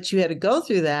awful that you had to go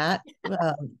through that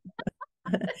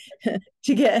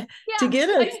to get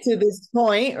us to this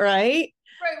point, right?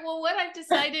 Right. Well, what I've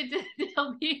decided to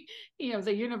tell me,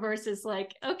 the universe is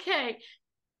like, okay,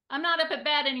 I'm not up at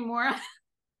bat anymore.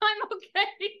 I'm okay.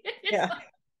 Yeah.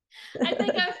 I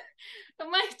think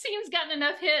my team's gotten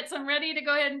enough hits. I'm ready to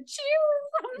go ahead and cheer.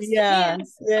 Yeah.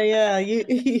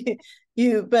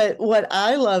 But what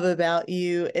I love about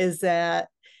you is that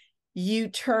you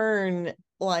turn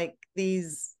like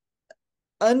these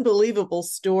unbelievable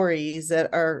stories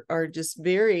that are just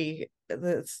very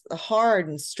hard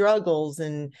and struggles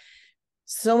and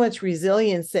so much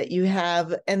resilience that you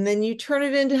have, and then you turn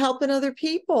it into helping other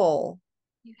people.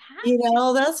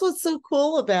 That's what's so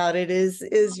cool about it is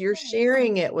you're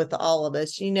sharing it with all of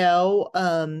us,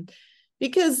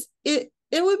 because it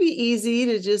would be easy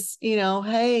to just,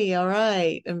 hey, all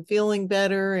right, I'm feeling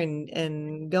better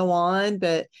and go on,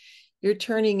 but you're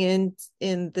turning in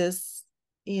this,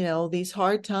 these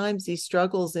hard times, these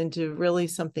struggles into really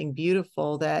something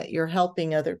beautiful that you're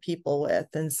helping other people with.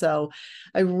 And so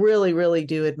I really, really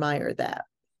do admire that.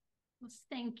 Well,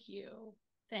 thank you.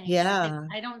 Thanks. Yeah.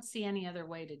 I don't see any other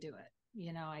way to do it.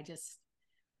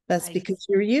 That's because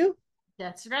you're you.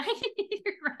 That's right.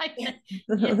 You're right.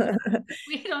 Yeah.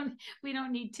 We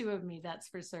don't need 2 of me. That's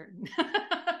for certain.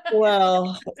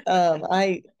 Well,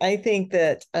 I think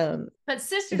that, but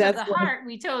sisters of the heart,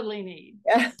 we totally need.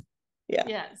 Yeah. Yeah.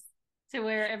 Yes. To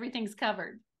where everything's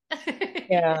covered.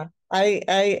 Yeah.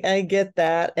 I get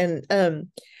that. And,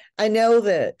 I know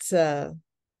that,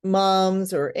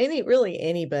 moms or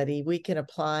anybody, we can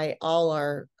apply all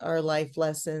our life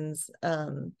lessons.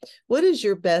 What is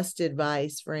your best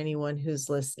advice for anyone who's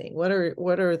listening? What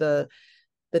are the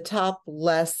top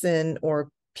lesson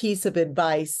or piece of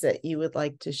advice that you would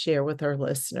like to share with our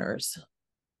listeners?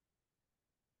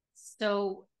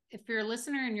 So if you're a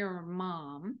listener and you're a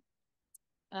mom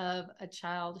of a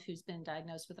child who's been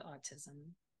diagnosed with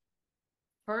autism,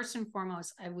 first and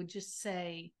foremost, I would just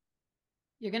say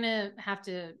you're going to have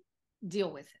to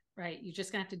deal with it, right? You're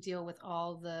just going to have to deal with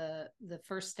all the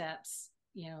first steps,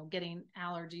 getting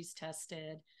allergies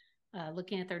tested,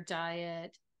 looking at their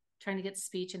diet, trying to get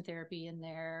speech and therapy in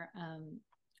there.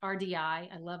 RDI,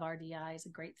 I love RDI, is a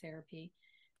great therapy.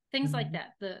 Things like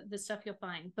that, the stuff you'll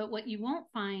find. But what you won't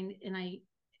find,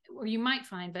 or you might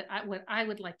find, but what I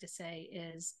would like to say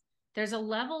is there's a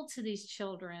level to these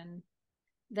children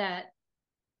that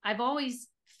I've always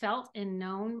felt and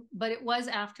known, but it was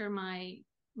after my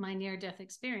near-death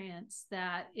experience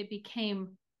that it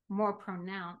became more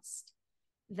pronounced,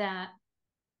 that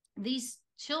these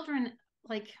children,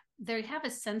 like, they have a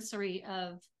sensory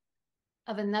of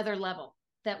another level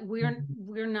that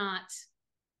we're not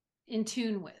in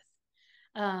tune with.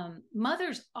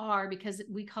 Mothers are, because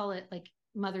we call it like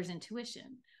mother's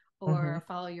intuition or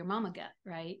follow your mama gut,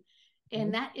 right?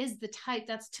 And that is the type,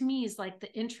 that's, to me, is like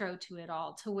the intro to it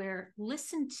all, to where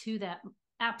listen to that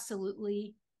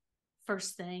absolutely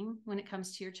first thing when it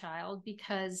comes to your child,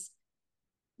 because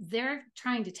they're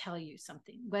trying to tell you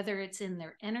something, whether it's in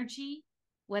their energy,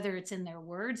 whether it's in their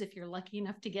words, if you're lucky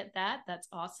enough to get that, that's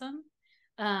awesome.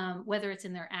 Whether it's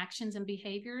in their actions and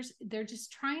behaviors, they're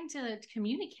just trying to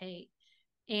communicate.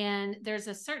 And there's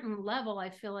a certain level, I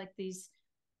feel like these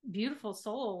beautiful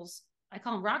souls, I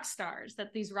call them rock stars,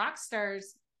 that these rock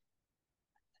stars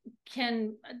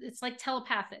it's like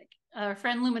telepathic. Our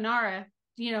friend Luminara,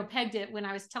 pegged it when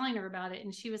I was telling her about it.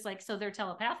 And she was like, so they're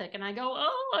telepathic. And I go,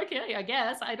 oh, okay, I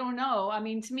guess. I don't know. I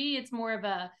mean, to me, it's more of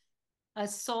a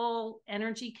soul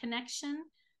energy connection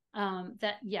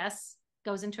that, yes,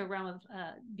 goes into a realm of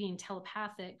being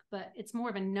telepathic, but it's more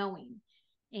of a knowing.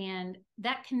 And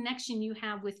that connection you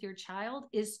have with your child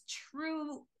is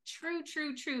true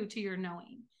to your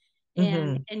knowing.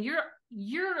 And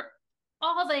you're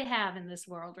all they have in this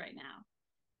world right now.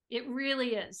 It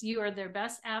really is. You are their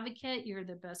best advocate. You're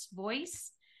their best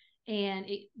voice, and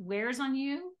it wears on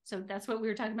you. So that's what we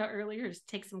were talking about earlier, is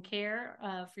take some care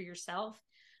for yourself,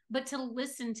 but to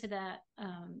listen to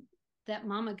that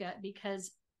mama gut,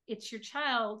 because it's your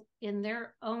child in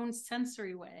their own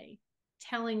sensory way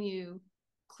telling you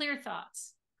clear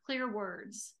thoughts, clear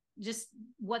words, just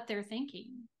what they're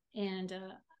thinking, and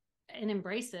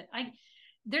embrace it.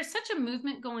 There's such a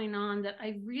movement going on that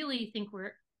I really think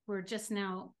we're just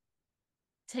now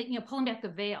pulling back the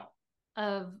veil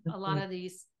of a lot of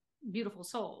these beautiful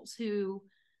souls who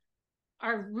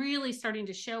are really starting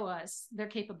to show us their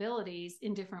capabilities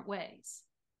in different ways,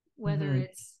 whether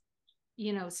it's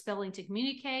spelling to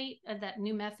communicate, that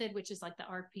new method, which is like the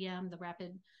RPM, the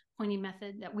rapid pointing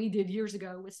method that we did years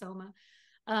ago with Soma,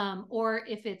 or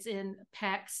if it's in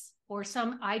PECS or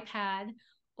some iPad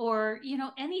or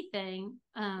anything,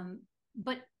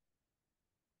 but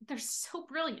they're so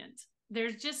brilliant.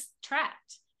 They're just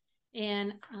trapped.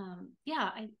 And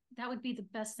that would be the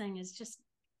best thing, is just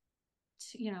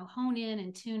to, hone in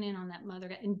and tune in on that mother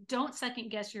gut, and don't second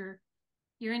guess your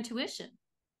intuition.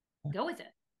 Go with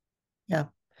it.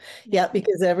 Yeah,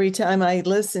 because every time I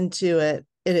listen to it,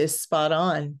 it is spot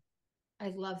on.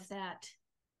 I love that.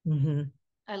 Mm-hmm.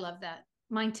 I love that.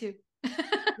 Mine too.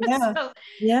 Yeah. So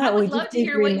yeah. I would love to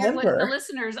hear what the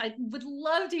listeners, I would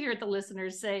love to hear what the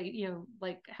listeners say,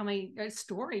 like how many, a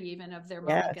story even of their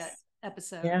mama gut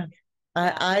episode. Yeah.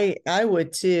 I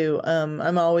would too.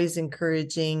 I'm always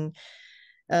encouraging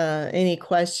any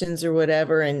questions or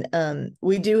whatever. And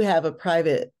we do have a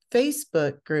private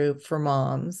Facebook group for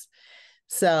moms.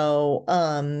 So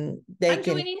they I'm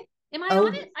can joining. Am I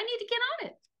on it? I need to get on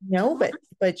it. No,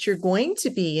 but you're going to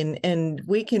be, and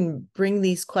we can bring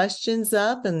these questions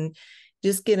up and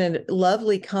just get a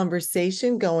lovely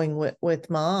conversation going with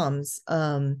moms,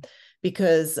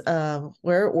 because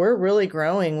we're really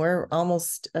growing. We're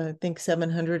almost I think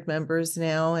 700 members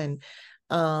now, and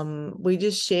we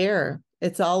just share.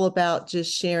 It's all about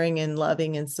just sharing and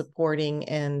loving and supporting,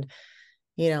 and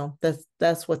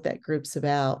that's what that group's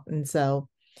about. And so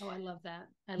I love that.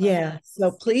 I love that. So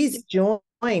please join.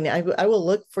 I will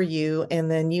look for you,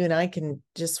 and then you and I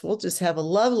we'll just have a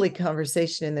lovely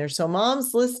conversation in there. So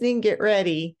moms listening, get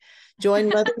ready. Join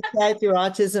Mother Dad Through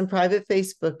Autism private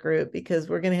Facebook group, because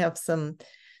we're going to have some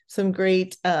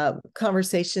great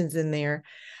conversations in there.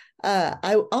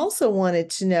 I also wanted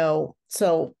to know,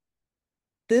 so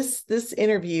this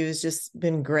interview has just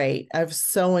been great. I've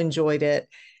so enjoyed it.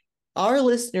 Our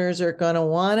listeners are going to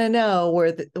want to know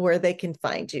where they can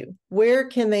find you. Where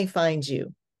can they find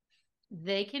you?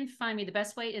 They can find me. The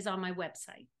best way is on my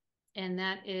website, and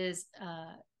that is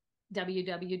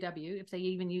www, if they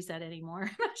even use that anymore,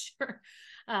 I'm not sure,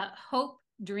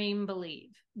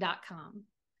 hopedreambelieve.com.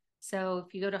 So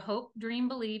if you go to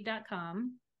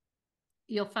hopedreambelieve.com,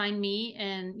 you'll find me,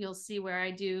 and you'll see where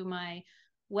I do my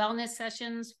wellness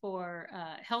sessions for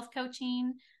health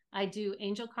coaching. I do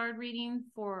angel card reading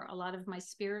for a lot of my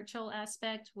spiritual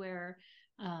aspect, where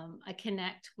I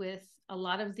connect with a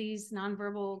lot of these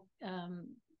nonverbal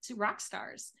rock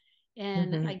stars,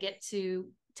 and I get to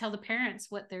tell the parents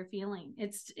what they're feeling.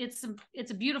 It's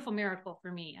a beautiful miracle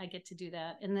for me. I get to do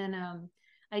that. And then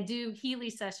I do Healy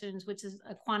sessions, which is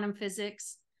a quantum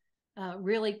physics,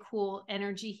 really cool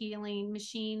energy healing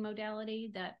machine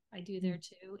modality that I do there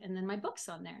too. And then my book's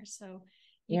on there, so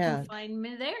you can find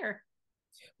me there.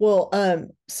 Well,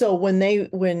 so when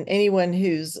anyone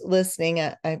who's listening,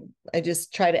 I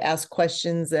just try to ask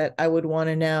questions that I would want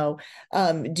to know.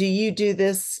 Do you do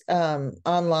this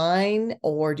online,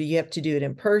 or do you have to do it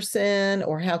in person,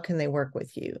 or how can they work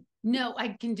with you? No, I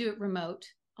can do it remote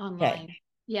online. Okay.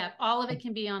 Yeah, all of it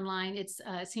can be online. It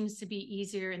seems to be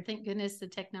easier, and thank goodness the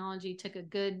technology took a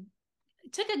good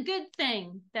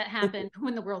thing that happened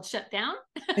when the world shut down.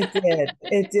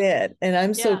 It did. And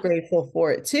I'm so grateful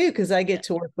for it too, because I get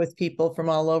to work with people from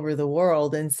all over the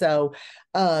world. And so,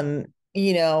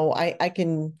 you know, I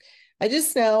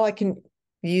just know I can,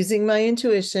 using my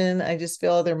intuition, I just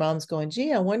feel other moms going,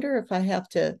 gee, I wonder if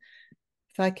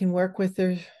I can work with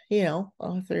her, you know,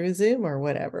 through Zoom or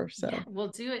whatever. So yeah, we'll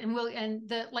do it. And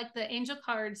the angel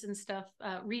cards and stuff,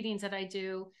 readings that I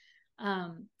do,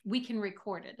 we can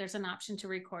record it. There's an option to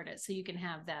record it, so you can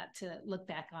have that to look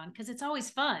back on, because it's always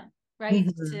fun, right?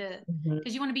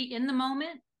 Because you want to be in the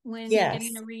moment when you're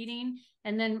getting a reading,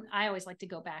 and then I always like to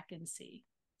go back and see.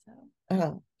 So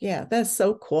oh yeah, that's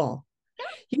so cool.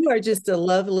 You are just a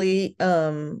lovely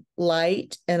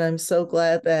light, and I'm so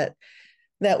glad that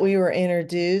we were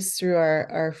introduced through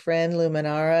our friend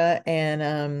Luminara,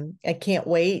 and I can't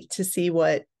wait to see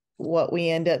what we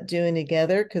end up doing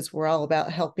together, because we're all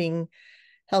about helping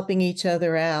each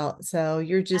other out. So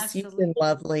you've been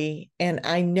lovely, and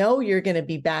I know you're going to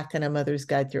be back on A Mother's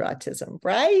Guide Through Autism,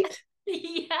 right?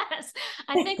 Yes,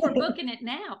 I think we're booking it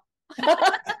now.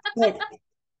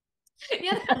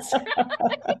 Yeah, that's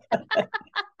right.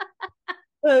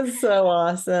 That's so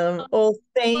awesome. Well,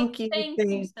 thank you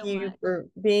for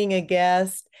being a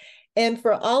guest. And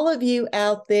for all of you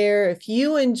out there, if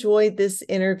you enjoyed this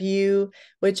interview,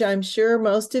 which I'm sure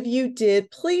most of you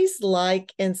did, please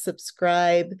like and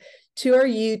subscribe to our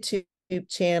YouTube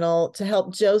channel to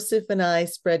help Joseph and I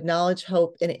spread knowledge,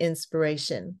 hope, and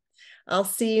inspiration. I'll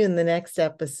see you in the next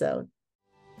episode.